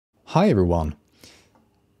Hi everyone.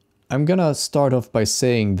 I'm gonna start off by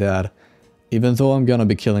saying that even though I'm gonna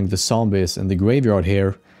be killing the zombies in the graveyard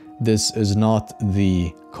here, this is not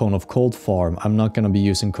the Cone of Cold farm. I'm not gonna be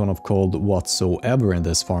using Cone of Cold whatsoever in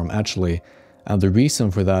this farm actually. And the reason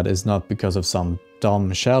for that is not because of some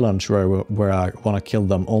dumb challenge where I wanna kill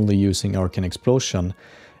them only using Arcane Explosion.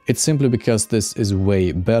 It's simply because this is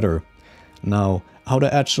way better. Now, how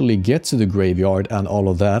to actually get to the graveyard and all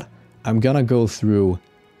of that, I'm gonna go through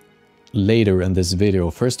later in this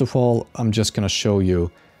video. First of all, I'm just gonna show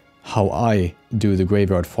you how I do the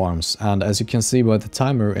graveyard farms, and as you can see by the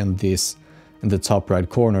timer in the top right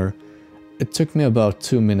corner, it took me about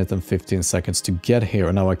 2 minutes and 15 seconds to get here,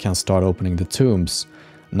 and now I can start opening the tombs.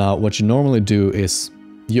 Now what you normally do is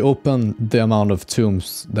you open the amount of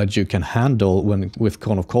tombs that you can handle with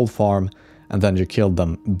Cone of Cold farm, and then you kill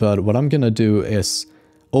them. But what I'm gonna do is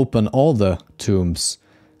open all the tombs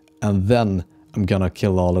and then I'm gonna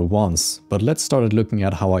kill all at once. But let's start looking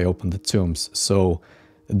at how I open the tombs. So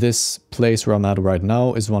this place where I'm at right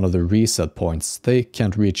now is one of the reset points. They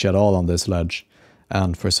can't reach at all on this ledge,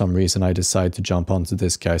 and for some reason I decide to jump onto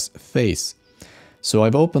this guy's face. So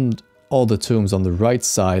I've opened all the tombs on the right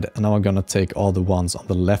side, and now I'm gonna take all the ones on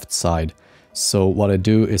the left side. So what I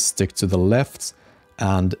do is stick to the left,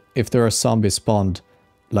 and if there are zombies spawned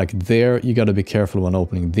like there, you gotta be careful when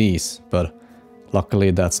opening these, but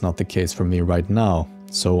luckily that's not the case for me right now.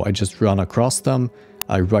 So I just run across them,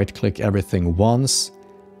 I right click everything once,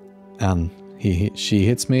 and she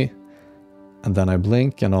hits me, and then I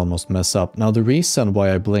blink and almost mess up. Now the reason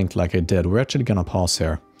why I blinked like I did, we're actually gonna pause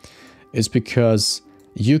here, is because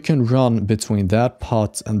you can run between that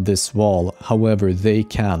pot and this wall, however they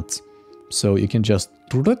can't. So you can just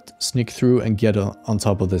sneak through and get on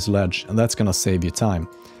top of this ledge, and that's gonna save you time.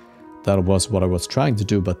 That was what I was trying to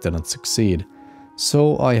do but didn't succeed.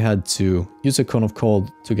 So I had to use a Cone of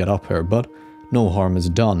Cold to get up here, but no harm is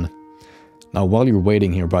done. Now while you're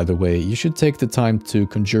waiting here, by the way, you should take the time to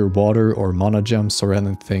conjure water or mana gems or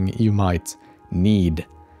anything you might need.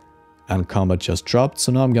 And combat just dropped,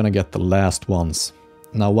 so now I'm gonna get the last ones.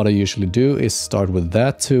 Now what I usually do is start with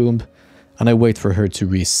that tomb, and I wait for her to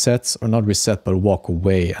reset, or not reset but walk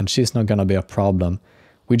away, and she's not gonna be a problem.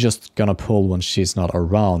 We're just gonna pull when she's not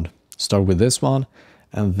around. Start with this one,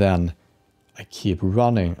 and then I keep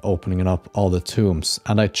running, opening up all the tombs.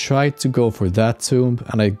 And I tried to go for that tomb,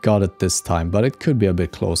 and I got it this time, but it could be a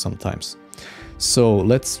bit close sometimes. So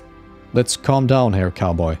let's calm down here,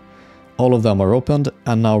 cowboy. All of them are opened,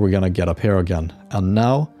 and now we're gonna get up here again. And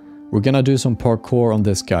now we're gonna do some parkour on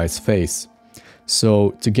this guy's face.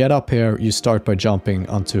 So to get up here, you start by jumping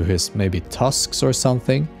onto his maybe tusks or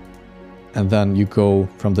something, and then you go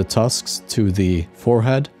from the tusks to the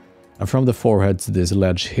forehead, and from the forehead to this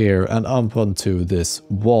ledge here, and up onto this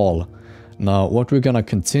wall. Now what we're gonna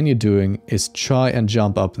continue doing is try and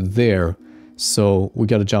jump up there. So we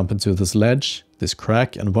gotta jump into this ledge, this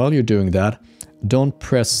crack, and while you're doing that, don't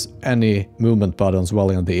press any movement buttons while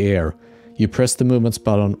in the air. You press the movements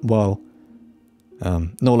button while...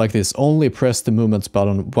 no, like this. Only press the movements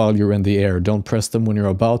button while you're in the air. Don't press them when you're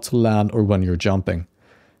about to land or when you're jumping.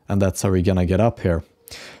 And that's how we're gonna get up here.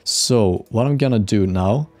 So what I'm gonna do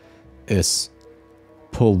now is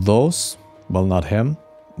pull those, well not him,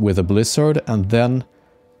 with a blizzard, and then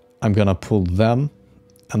I'm gonna pull them,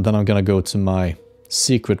 and then I'm gonna go to my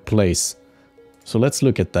secret place. So let's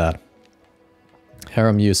look at that. Here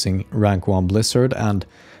I'm using rank 1 blizzard, and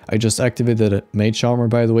I just activated Mage armor,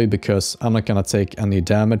 by the way, because I'm not gonna take any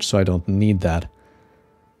damage, so I don't need that.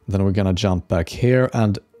 Then we're gonna jump back here,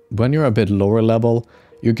 and when you're a bit lower level,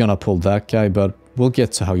 you're gonna pull that guy, but we'll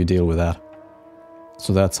get to how you deal with that.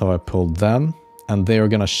 So that's how I pulled them, and they are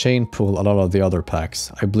gonna chain pull a lot of the other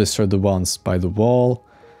packs. I blizzard the ones by the wall,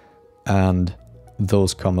 and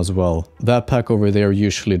those come as well. That pack over there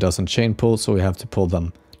usually doesn't chain pull, so we have to pull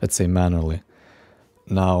them, let's say, manually.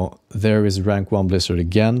 Now there is rank 1 blizzard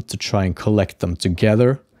again to try and collect them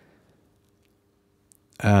together,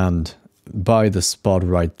 and by the spot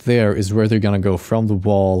right there is where they're gonna go from the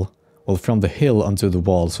wall, well, from the hill onto the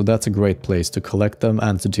wall, so that's a great place to collect them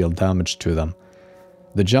and to deal damage to them.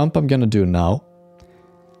 The jump I'm gonna do now,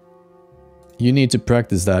 you need to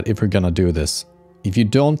practice that if you're gonna do this. If you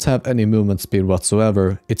don't have any movement speed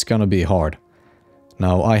whatsoever, it's gonna be hard.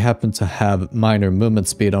 Now I happen to have minor movement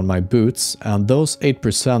speed on my boots, and those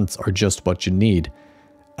 8% are just what you need.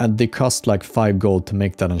 And they cost like 5 gold to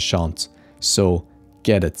make that enchant, so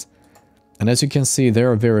get it. And as you can see, they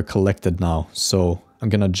are very collected now, so I'm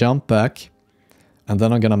gonna jump back, and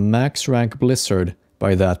then I'm gonna max rank blizzard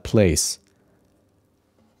by that place.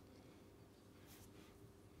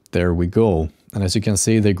 There we go. And as you can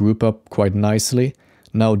see, they group up quite nicely.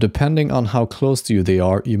 Now, depending on how close to you they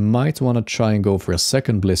are, you might want to try and go for a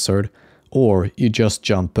second Blizzard, or you just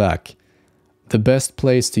jump back. The best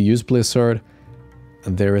place to use Blizzard,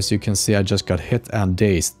 and there as you can see I just got hit and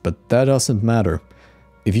dazed, but that doesn't matter.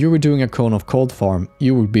 If you were doing a Cone of Cold farm,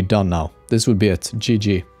 you would be done now. This would be it,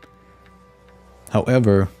 GG.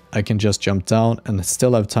 However, I can just jump down and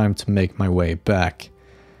still have time to make my way back.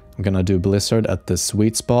 I'm gonna do Blizzard at the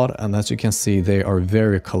sweet spot, and as you can see they are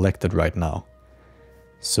very collected right now.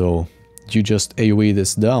 So you just AoE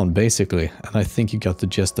this down basically, and I think you got the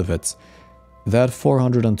gist of it. That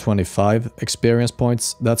 425 experience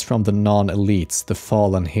points, that's from the non-elites, the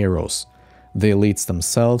fallen heroes. The elites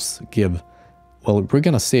themselves give, well, we're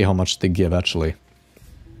gonna see how much they give actually.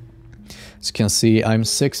 As you can see, I'm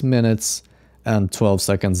 6 minutes and 12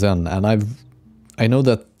 seconds in, and I know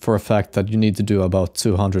that for a fact that you need to do about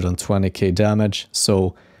 220k damage,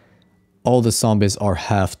 so all the zombies are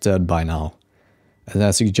half dead by now. And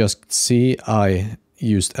as you just see, I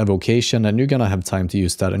used evocation, and you're gonna have time to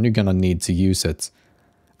use that, and you're gonna need to use it.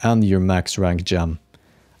 And your max rank gem.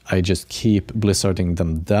 I just keep blizzarding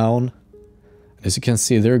them down. As you can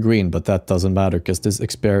see, they're green, but that doesn't matter because this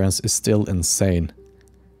experience is still insane.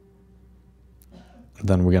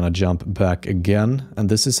 Then we're gonna jump back again, and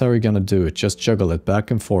this is how we're gonna do it. Just juggle it back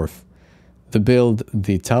and forth. The build,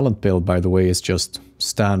 the talent build, by the way, is just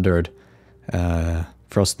standard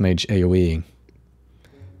Frost Mage AoEing.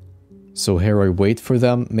 So here I wait for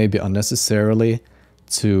them, maybe unnecessarily,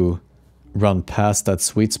 to run past that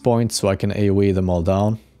sweet point so I can AoE them all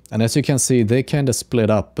down. And as you can see, they kinda split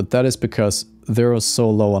up, but that is because they're so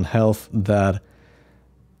low on health that...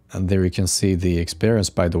 And there you can see the experience,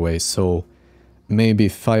 by the way, so maybe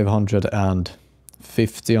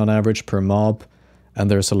 550 on average per mob,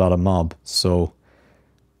 and there's a lot of mob. So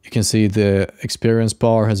you can see the experience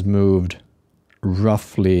bar has moved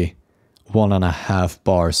roughly 1.5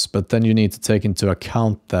 bars, but then you need to take into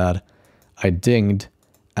account that I dinged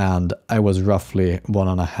and I was roughly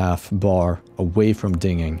 1.5 bar away from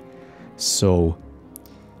dinging. So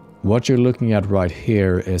what you're looking at right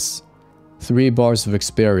here is 3 bars of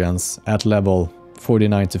experience at level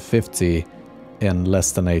 49 to 50 in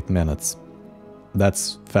less than 8 minutes.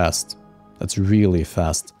 That's fast. That's really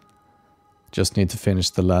fast. Just need to finish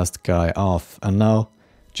the last guy off, and now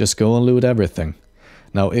just go and loot everything.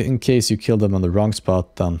 Now, in case you kill them on the wrong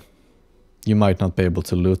spot, then you might not be able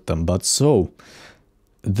to loot them. But so,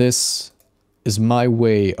 this is my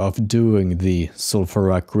way of doing the Zul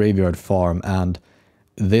Farrak Graveyard farm, and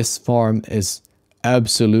this farm is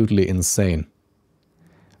absolutely insane.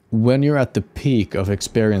 When you're at the peak of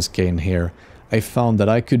experience gain here, I found that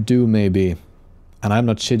I could do maybe, and I'm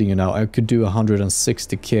not cheating you now, I could do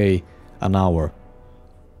 160k an hour.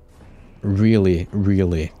 Really,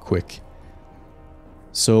 really quick.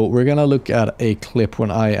 So we're gonna look at a clip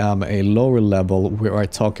when I am a lower level where I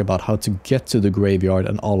talk about how to get to the graveyard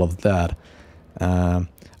and all of that. I'm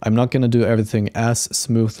not gonna do everything as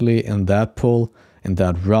smoothly in that pull, in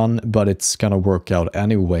that run, but it's gonna work out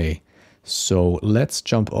anyway. So let's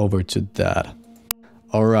jump over to that.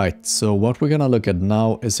 Alright, so what we're gonna look at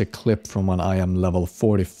now is a clip from when I am level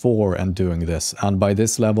 44 and doing this. And by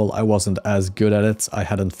this level I wasn't as good at it, I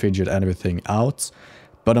hadn't figured everything out,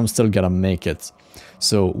 but I'm still gonna make it.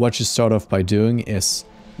 So what you start off by doing is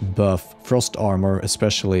buff Frost Armor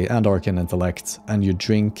especially and Arcane Intellect, and you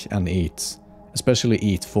drink and eat. Especially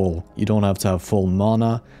eat full. You don't have to have full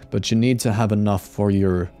mana, but you need to have enough for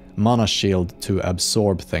your mana shield to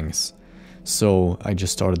absorb things. So I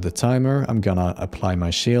just started the timer, I'm gonna apply my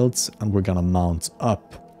shields and we're gonna mount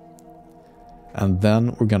up. And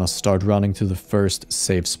then we're gonna start running to the first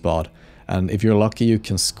safe spot. And if you're lucky you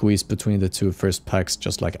can squeeze between the 2 first packs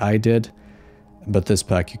just like I did. But this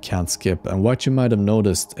pack you can't skip. And what you might have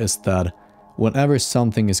noticed is that whenever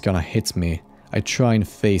something is gonna hit me, I try and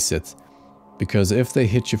face it. Because if they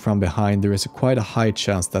hit you from behind, there is quite a high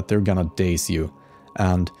chance that they're gonna daze you.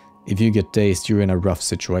 And if you get dazed, you're in a rough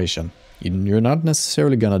situation. You're not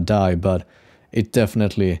necessarily gonna die, but it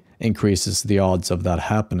definitely increases the odds of that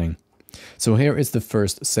happening. So here is the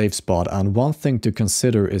first safe spot, and one thing to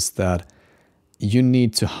consider is that you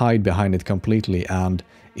need to hide behind it completely, and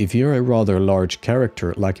if you're a rather large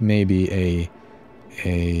character, like maybe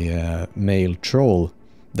a male troll,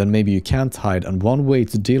 then maybe you can't hide, and one way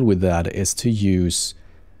to deal with that is to use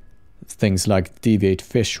things like Deviate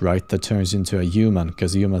Fish, right, that turns into a human,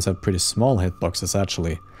 because humans have pretty small hitboxes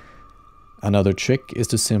actually. Another trick is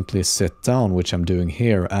to simply sit down, which I'm doing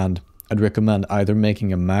here, and I'd recommend either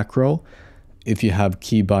making a macro if you have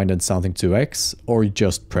keybinded something to X, or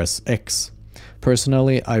just press X.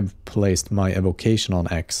 Personally, I've placed my evocation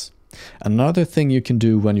on X. Another thing you can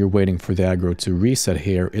do when you're waiting for the aggro to reset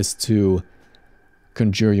here is to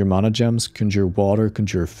conjure your mana gems, conjure water,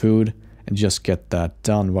 conjure food, and just get that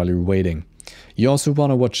done while you're waiting. You also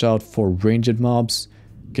want to watch out for ranged mobs,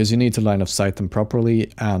 because you need to line of sight them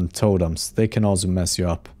properly, and totems. They can also mess you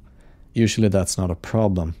up. Usually that's not a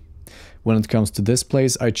problem. When it comes to this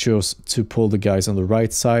place, I chose to pull the guys on the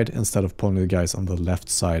right side instead of pulling the guys on the left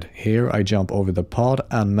side. Here I jump over the pod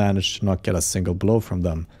and manage to not get a single blow from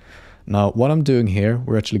them. Now what I'm doing here,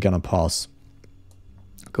 we're actually gonna pause.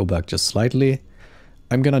 Go back just slightly.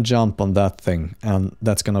 I'm gonna jump on that thing and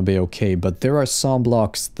that's gonna be okay, but there are some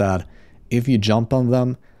blocks that if you jump on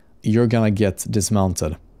them, you're gonna get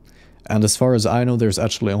dismounted. And as far as I know, there's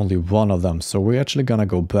actually only one of them, so we're actually gonna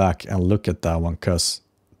go back and look at that one, cause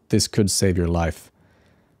this could save your life.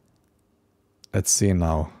 Let's see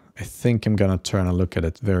now. I think I'm gonna turn and look at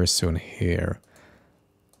it very soon here.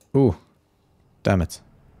 Ooh, damn it.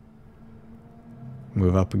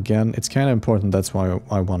 Move up again. It's kind of important, that's why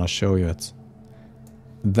I want to show you it.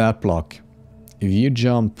 That block. If you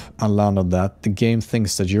jump and land on that, the game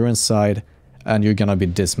thinks that you're inside and you're gonna be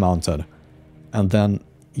dismounted. And then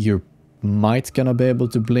you're might gonna be able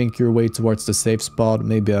to blink your way towards the safe spot,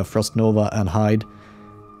 maybe a Frost Nova and hide,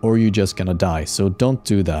 or you're just gonna die. So don't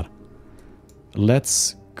do that.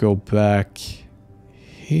 Let's go back.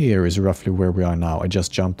 Here is roughly where we are now. I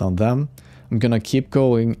just jumped on them. I'm gonna keep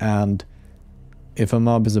going, and if a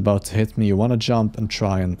mob is about to hit me, you wanna jump and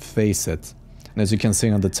try and face it. And as you can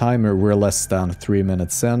see on the timer, we're less than 3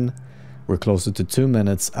 minutes in. We're closer to 2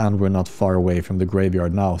 minutes, and we're not far away from the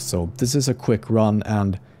graveyard now. So this is a quick run,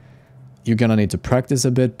 and you're gonna need to practice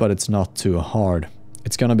a bit, but it's not too hard.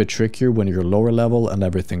 It's gonna be trickier when you're lower level and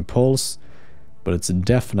everything pulls, but it's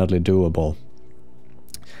definitely doable.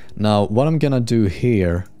 Now, what I'm gonna do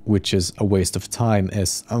here, which is a waste of time,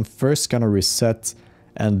 is I'm first gonna reset,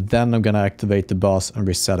 and then I'm gonna activate the boss and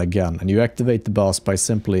reset again. And you activate the boss by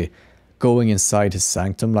simply going inside his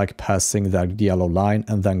sanctum, like passing that yellow line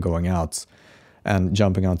and then going out and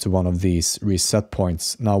jumping onto one of these reset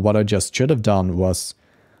points. Now, what I just should have done was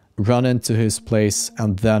run into his place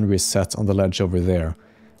and then reset on the ledge over there.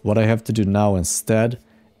 What I have to do now instead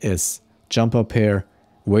is jump up here,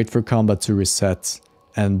 wait for combat to reset,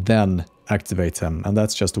 and then activate him. And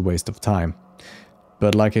that's just a waste of time.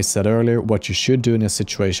 But like I said earlier, what you should do in a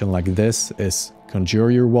situation like this is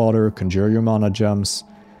conjure your water, conjure your mana gems.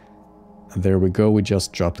 And there we go, we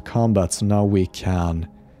just dropped combat, so now we can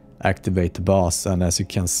activate the boss. And as you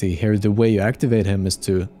can see here, the way you activate him is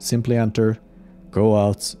to simply enter, go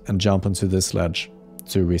out, and jump onto this ledge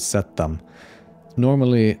to reset them.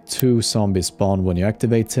 Normally 2 zombies spawn when you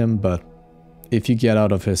activate him, but if you get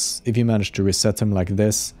out of his, if you manage to reset him like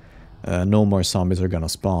this, no more zombies are gonna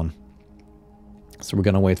spawn. So we're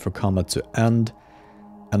gonna wait for combat to end.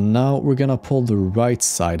 And now we're gonna pull the right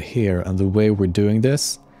side here, and the way we're doing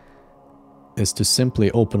this is to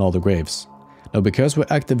simply open all the graves. Now, because we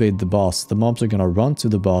activate the boss, the mobs are gonna run to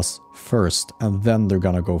the boss first, and then they're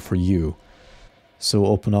gonna go for you. So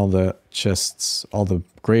open all the chests, all the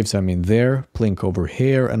graves, I mean there, blink over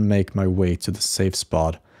here, and make my way to the safe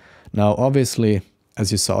spot. Now, obviously,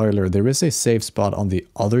 as you saw earlier, there is a safe spot on the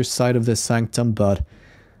other side of the sanctum, but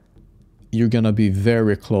you're gonna be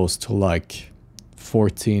very close to like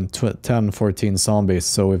 10, 14 zombies,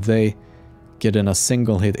 so if they get in a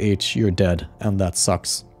single hit each, you're dead, and that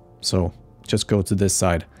sucks. So just go to this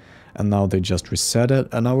side. And now they just reset it,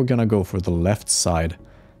 and now we're gonna go for the left side.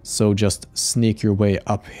 So just sneak your way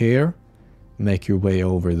up here, make your way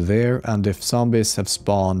over there, and if zombies have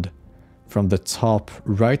spawned from the top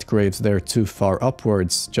right graves, they're too far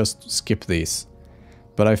upwards, just skip these.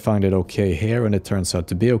 But I find it okay here, and it turns out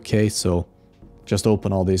to be okay, so just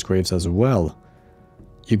open all these graves as well.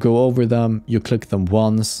 You go over them, you click them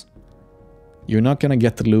once. You're not gonna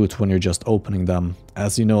get the loot when you're just opening them.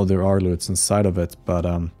 As you know, there are loots inside of it, but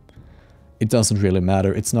it doesn't really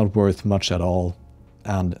matter. It's not worth much at all.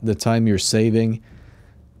 And the time you're saving,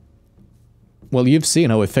 well, you've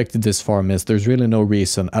seen how effective this farm is. There's really no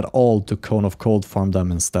reason at all to Cone of Cold farm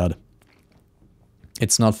them instead.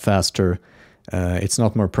 It's not faster, it's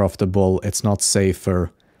not more profitable, it's not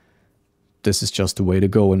safer. This is just the way to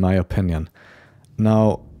go, in my opinion.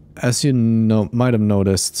 Now, as you might have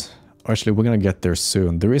noticed, actually we're gonna get there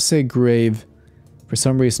soon. There is a grave. For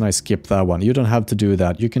some reason I skipped that one. You don't have to do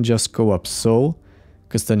that. You can just go up so,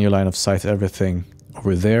 because then you line of sight everything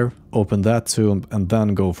over there, open that tomb, and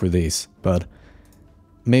then go for these. But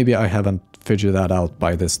maybe I haven't figured that out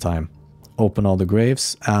by this time. Open all the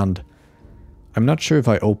graves, and I'm not sure if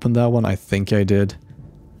I opened that one. I think I did.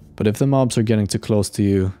 But if the mobs are getting too close to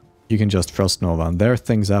you, you can just Frost Nova, and there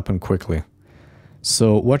things happen quickly.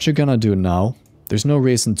 So what you're gonna do now, there's no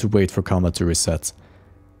reason to wait for combat to reset,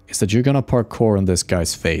 is that you're gonna parkour on this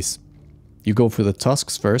guy's face. You go for the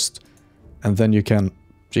tusks first, and then you can...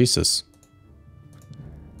 Jesus.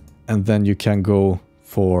 And then you can go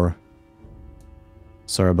for...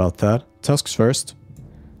 Sorry about that. Tusks first,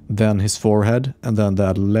 then his forehead, and then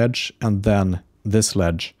that ledge, and then this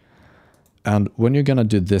ledge. And when you're gonna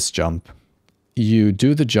do this jump, you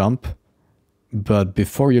do the jump, but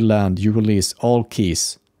before you land, you release all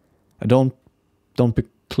keys. Don't be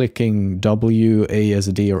clicking W, A, S,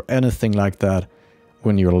 D, or anything like that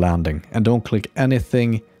when you're landing. And don't click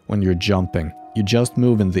anything when you're jumping. You just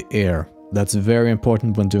move in the air. That's very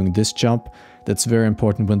important when doing this jump. That's very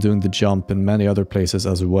important when doing the jump in many other places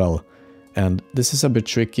as well. And this is a bit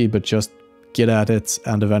tricky, but just get at it,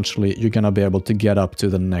 and eventually you're gonna be able to get up to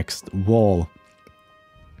the next wall.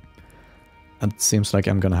 And it seems like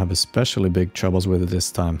I'm gonna have especially big troubles with it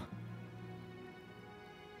this time.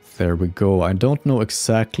 There we go. I don't know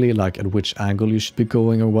exactly like at which angle you should be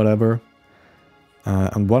going or whatever.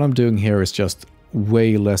 And what I'm doing here is just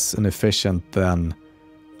way less inefficient than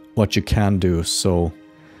what you can do. So,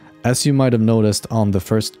 as you might have noticed on the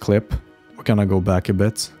first clip, we're gonna go back a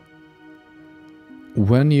bit.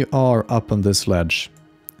 When you are up on this ledge,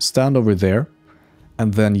 stand over there,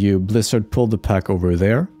 and then you blizzard pull the pack over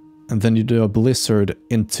there, and then you do a blizzard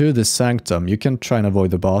into the sanctum. You can try and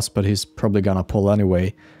avoid the boss, but he's probably gonna pull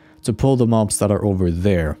anyway, to pull the mobs that are over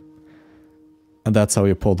there. And that's how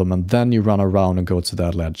you pull them, and then you run around and go to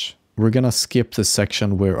that ledge. We're gonna skip the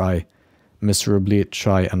section where I miserably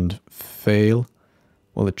try and fail.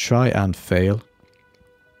 Well, try and fail.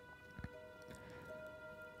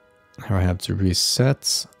 Here I have to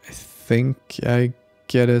reset. I think I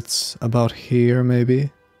get it about here,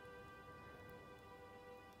 maybe.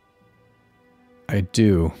 I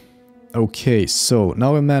do. Okay, so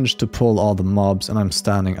now I managed to pull all the mobs and I'm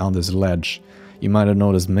standing on this ledge. You might have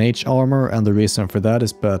noticed mage armor, and the reason for that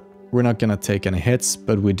is that we're not gonna take any hits,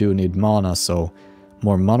 but we do need mana, so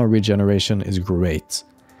more mana regeneration is great.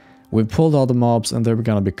 We've pulled all the mobs and they're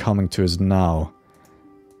gonna be coming to us now.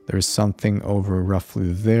 There's something over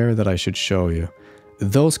roughly there that I should show you.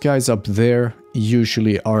 Those guys up there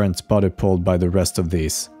usually aren't body pulled by the rest of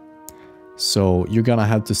these. So you're gonna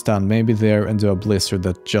have to stand maybe there and do a blizzard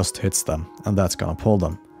that just hits them, and that's gonna pull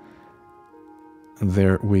them. And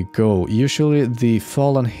there we go. Usually the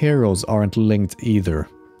fallen heroes aren't linked either.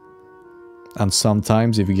 And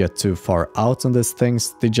sometimes if you get too far out on these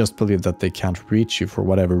things, they just believe that they can't reach you for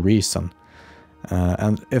whatever reason.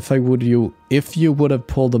 And if you would have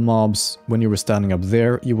pulled the mobs when you were standing up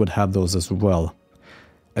there, you would have those as well.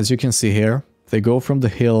 As you can see here, they go from the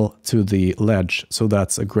hill to the ledge, so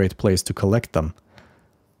that's a great place to collect them.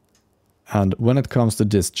 And when it comes to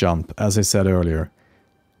this jump, as I said earlier,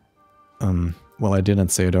 well, I didn't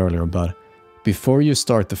say it earlier, but before you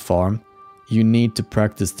start the farm, you need to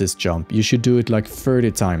practice this jump. You should do it like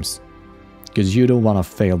 30 times, because you don't want to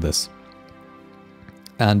fail this.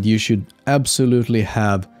 And you should absolutely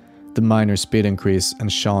have the minor speed increase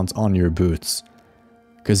enchant on your boots,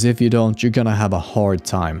 because if you don't, you're gonna have a hard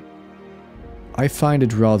time. I find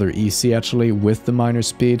it rather easy actually with the minor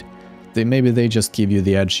speed. Maybe they just give you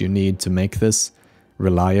the edge you need to make this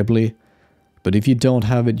reliably, but if you don't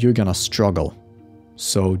have it, you're gonna struggle.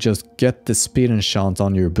 So just get the speed enchant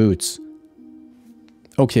on your boots.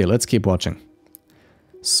 Okay, let's keep watching.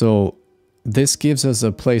 So this gives us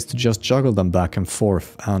a place to just juggle them back and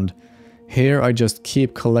forth, and here I just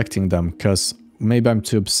keep collecting them because maybe I'm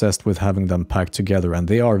too obsessed with having them packed together, and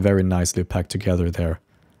they are very nicely packed together there.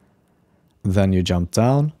 Then you jump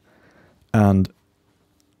down, and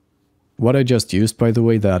what I just used, by the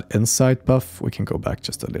way, that insight buff, we can go back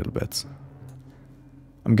just a little bit.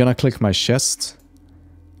 I'm gonna click my chest,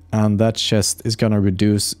 and that chest is gonna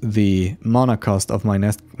reduce the mana cost of my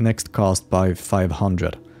next cast by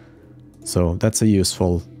 500. So that's a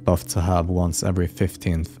useful buff to have once every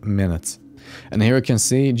 15th minute. And here you can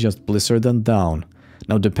see, just blizzard them down.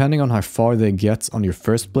 Now depending on how far they get on your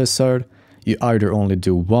first blizzard, you either only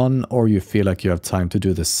do one or you feel like you have time to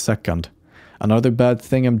do the second. Another bad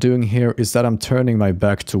thing I'm doing here is that I'm turning my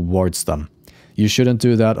back towards them. You shouldn't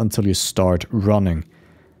do that until you start running.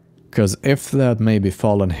 Because if that maybe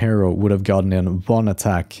fallen hero would have gotten in one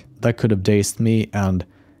attack, that could have dazed me and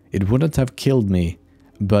it wouldn't have killed me,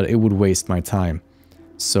 but it would waste my time.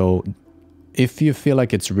 So if you feel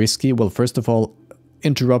like it's risky, well, first of all,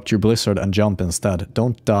 interrupt your blizzard and jump instead.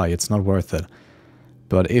 Don't die, it's not worth it.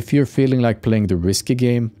 But if you're feeling like playing the risky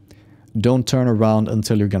game, don't turn around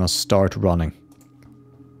until you're gonna start running.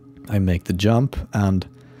 I make the jump, and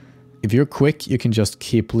if you're quick, you can just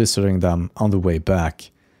keep blizzarding them on the way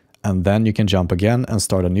back. and then you can jump again and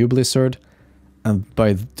start a new blizzard. And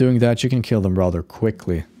by doing that, you can kill them rather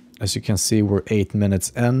quickly. As you can see, we're 8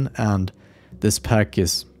 minutes in, and this pack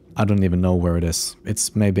is, I don't even know where it is.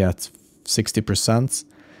 It's maybe at 60%.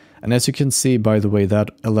 And as you can see, by the way,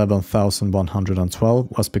 that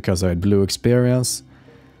 11,112 was because I had blue experience.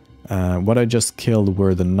 What I just killed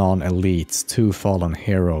were the non-elites, 2 fallen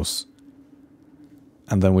heroes.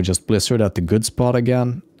 And then we just blizzard at the good spot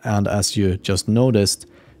again. And as you just noticed,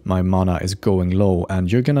 my mana is going low,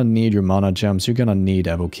 and you're gonna need your mana gems, you're gonna need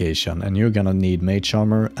evocation, and you're gonna need mage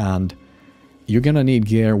armor, and you're gonna need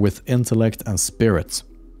gear with intellect and spirit.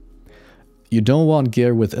 You don't want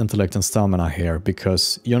gear with intellect and stamina here,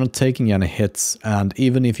 because you're not taking any hits, and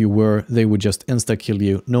even if you were, they would just insta-kill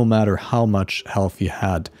you no matter how much health you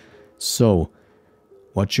had. So,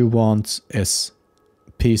 what you want is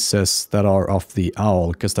pieces that are of the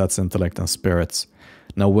owl, because that's intellect and spirits.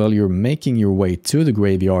 Now, while you're making your way to the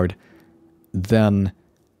graveyard, then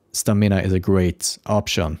stamina is a great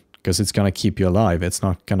option, because it's gonna keep you alive. It's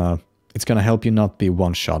gonna help you not be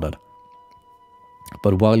one-shotted.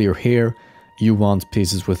 But while you're here, you want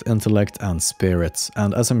pieces with intellect and spirits.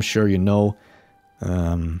 And as I'm sure you know,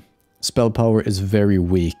 spell power is very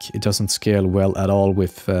weak. It doesn't scale well at all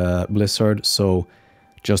with Blizzard, so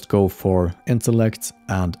just go for intellect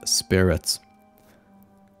and spirits.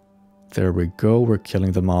 There we go, we're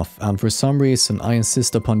killing them off. And for some reason, I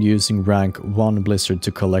insist upon using rank 1 Blizzard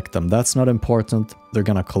to collect them. That's not important, they're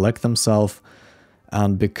gonna collect themselves.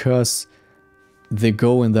 And because they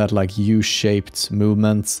go in that like U-shaped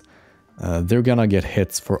movement, they're gonna get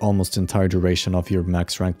hits for almost the entire duration of your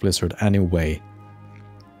max rank Blizzard anyway.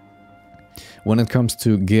 When it comes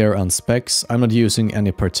to gear and specs, I'm not using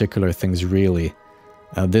any particular things really.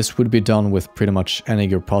 This would be done with pretty much any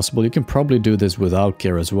gear possible. You can probably do this without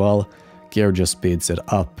gear as well. Gear just speeds it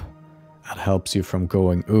up and helps you from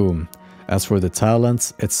going oom. As for the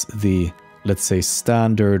talents, it's the, let's say,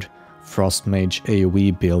 standard Frost Mage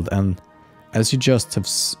AoE build, and as you just have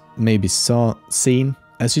maybe saw,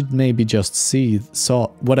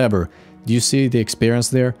 whatever, do you see the experience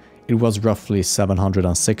there? It was roughly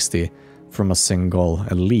 760 from a single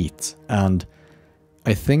elite, and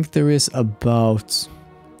I think there is about,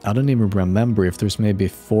 I don't even remember if there's maybe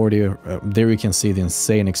 40, there you can see the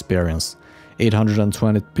insane experience.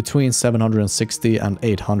 820, between 760 and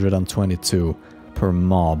 822 per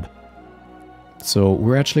mob. So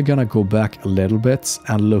we're actually gonna go back a little bit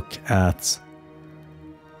and look at,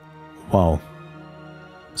 wow.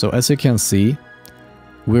 So as you can see,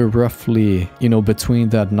 we're roughly, you know, between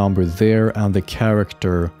that number there and the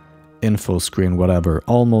character info screen, whatever,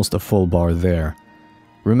 almost a full bar there.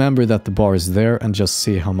 Remember that the bar is there and just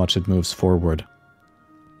see how much it moves forward.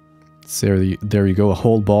 So there you go, a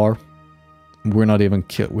whole bar. We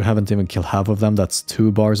haven't even killed half of them. That's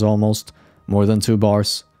 2 bars almost, more than 2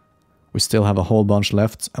 bars. We still have a whole bunch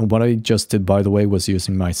left. And what I just did, by the way, was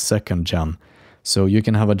using my second gem. So you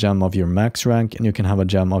can have a gem of your max rank and you can have a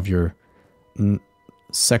gem of your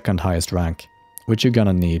second highest rank, which you're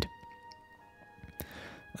gonna need.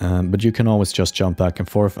 But you can always just jump back and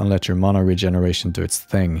forth and let your mana regeneration do its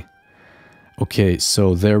thing. Okay,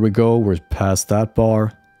 so there we go, we're past that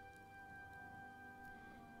bar.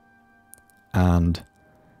 And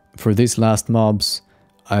for these last mobs,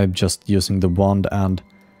 I'm just using the wand, and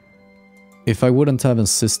if I wouldn't have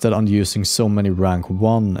insisted on using so many rank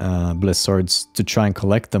 1 blizzards to try and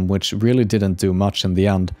collect them, which really didn't do much in the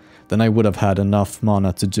end, then I would have had enough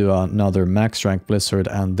mana to do another max rank blizzard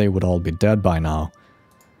and they would all be dead by now.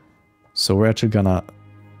 So we're actually gonna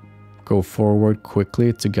go forward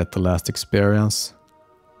quickly to get the last experience.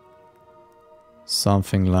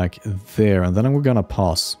 Something like there, and then we're gonna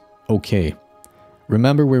pause. Okay,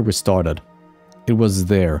 remember where we started. It was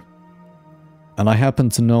there. And I happen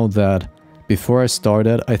to know that before I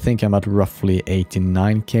started, I think I'm at roughly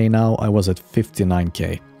 89k now. I was at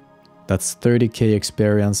 59k. That's 30k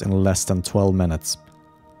experience in less than 12 minutes.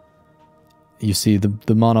 You see the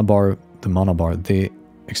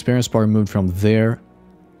experience bar moved from there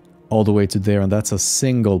all the way to there, and that's a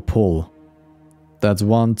single pull. That's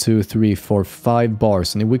 1, 2, 3, 4, 5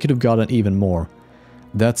 bars, and we could have gotten even more.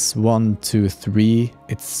 That's 1, 2, 3.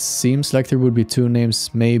 It seems like there would be 2 names,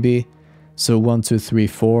 maybe. So 1, 2, 3,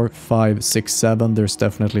 4, 5, 6, 7. There's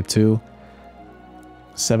definitely 2.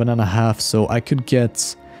 7.5. So I could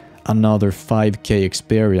get another 5k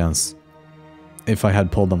experience if I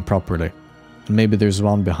had pulled them properly. And maybe there's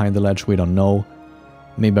one behind the ledge, we don't know.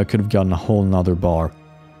 Maybe I could have gotten a whole nother bar.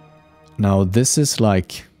 Now this is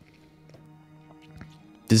like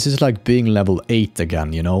being level 8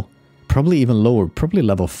 again, you know? Probably even lower, probably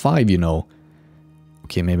level 5, you know?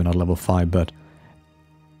 Okay, maybe not level 5, but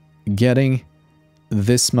getting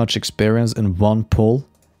this much experience in one pull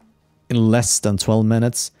in less than 12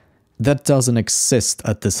 minutes, that doesn't exist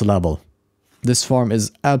at this level. This farm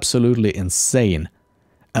is absolutely insane.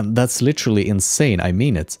 And that's literally insane, I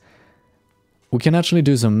mean it. We can actually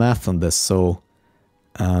do some math on this, so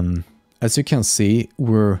as you can see,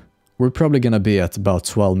 we're probably gonna be at about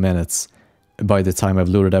 12 minutes by the time I've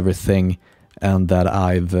looted everything and that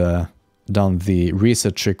I've done the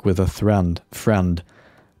reset trick with a friend.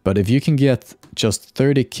 But if you can get just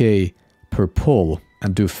 30k per pull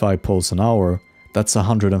and do 5 pulls an hour, that's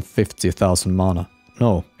 150,000 mana.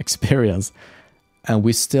 No, experience. And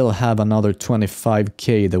we still have another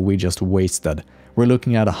 25k that we just wasted. We're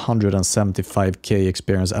looking at 175k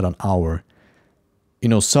experience at an hour. You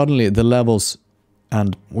know, suddenly the levels,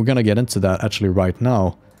 and we're gonna get into that actually right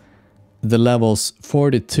now, the levels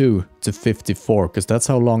 42 to 54, because that's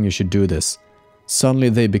how long you should do this. Suddenly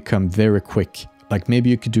they become very quick. Like maybe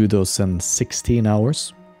you could do those in 16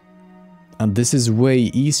 hours. And this is way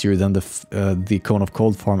easier than the Cone of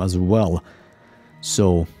Cold farm as well.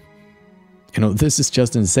 So, you know, this is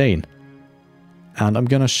just insane. And I'm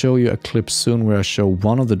gonna show you a clip soon where I show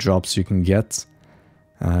one of the drops you can get.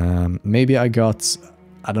 Maybe I got,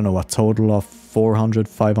 I don't know, a total of 400,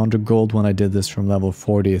 500 gold when I did this from level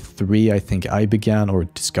 43. I think I began or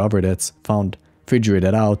discovered it, figured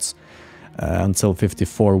it out until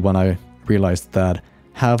 54 when I realized that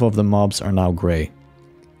half of the mobs are now gray.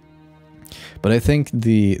 But I think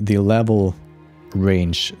the level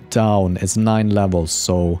range down is 9 levels,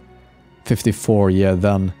 so 54, yeah,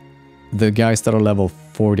 then the guys that are level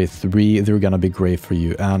 43, they're gonna be gray for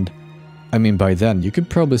you. And I mean, by then you could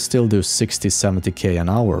probably still do 60, 70k an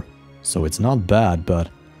hour. So it's not bad, but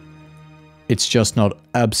it's just not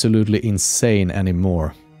absolutely insane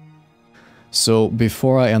anymore. So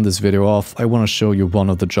before I end this video off, I want to show you one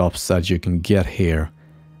of the drops that you can get here.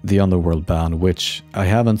 The Underworld band, which I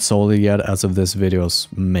haven't sold it yet as of this video's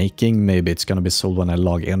making. Maybe it's gonna be sold when I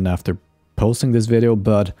log in after posting this video,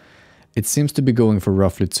 but it seems to be going for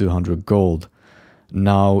roughly 200 gold.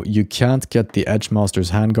 Now, you can't get the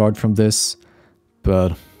Edgemaster's Handguard from this,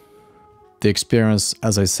 but the experience,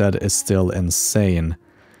 as I said, is still insane.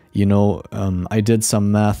 You know, I did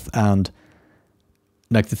some math and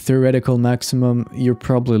like the theoretical maximum, you're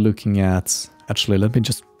probably looking at... Actually, let me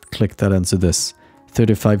just click that into this.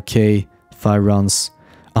 35k, 5 runs,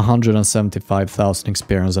 175,000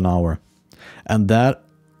 experience an hour. And that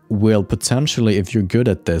will potentially, if you're good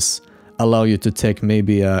at this, allow you to take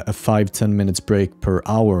maybe a 5-10 minutes break per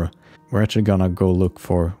hour. We're actually gonna go look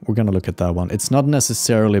for... We're gonna look at that one. It's not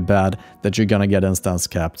necessarily bad that you're gonna get instance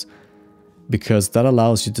capped, because that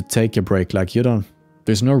allows you to take a break. Like you don't...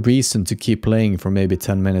 There's no reason to keep playing for maybe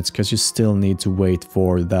 10 minutes because you still need to wait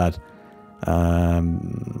for that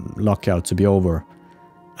lockout to be over.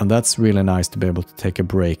 And that's really nice to be able to take a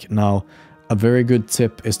break. Now, a very good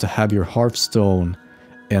tip is to have your Hearthstone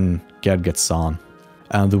in Gedgetsan.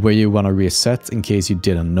 And the way you want to reset, in case you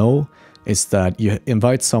didn't know, is that you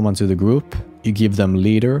invite someone to the group, you give them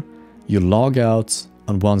leader, you log out,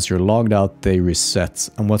 and once you're logged out, they reset.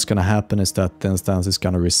 And what's going to happen is that the instance is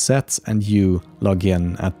going to reset and you log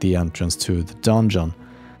in at the entrance to the dungeon.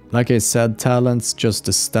 Like I said, talents, just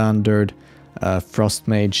the standard Frost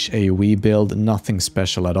Mage AoE build, nothing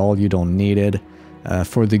special at all, you don't need it.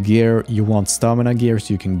 For the gear, you want stamina gear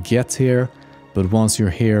so you can get here, but once you're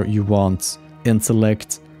here, you want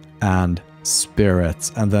intellect and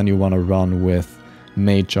spirit, and then you want to run with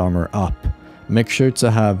mage armor up. Make sure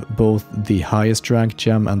to have both the highest rank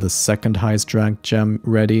gem and the second highest rank gem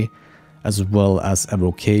ready, as well as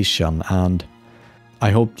evocation. And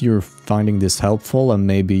I hope you're finding this helpful and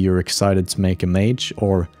maybe you're excited to make a mage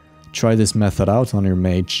or try this method out on your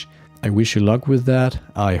mage. I wish you luck with that.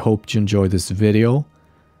 I hope you enjoyed this video.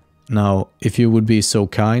 Now, if you would be so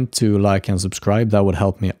kind to like and subscribe, that would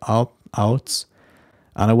help me out.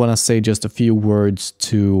 And I want to say just a few words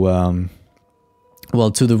to well,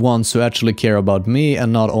 to the ones who actually care about me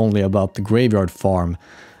and not only about the graveyard farm.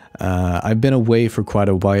 I've been away for quite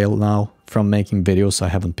a while now from making videos. I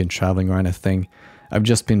haven't been traveling or anything. I've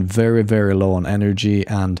just been very, very low on energy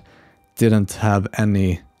and didn't have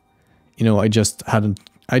any, you know, I just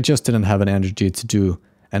didn't have an energy to do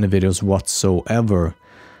any videos whatsoever.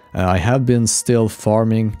 I have been still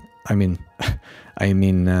farming, I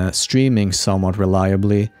mean streaming somewhat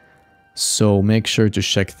reliably. So make sure to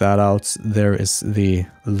check that out. There is the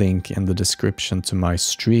link in the description to my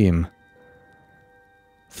stream.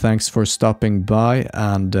 Thanks for stopping by,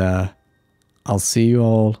 and I'll see you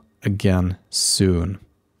all again soon.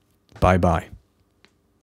 Bye bye.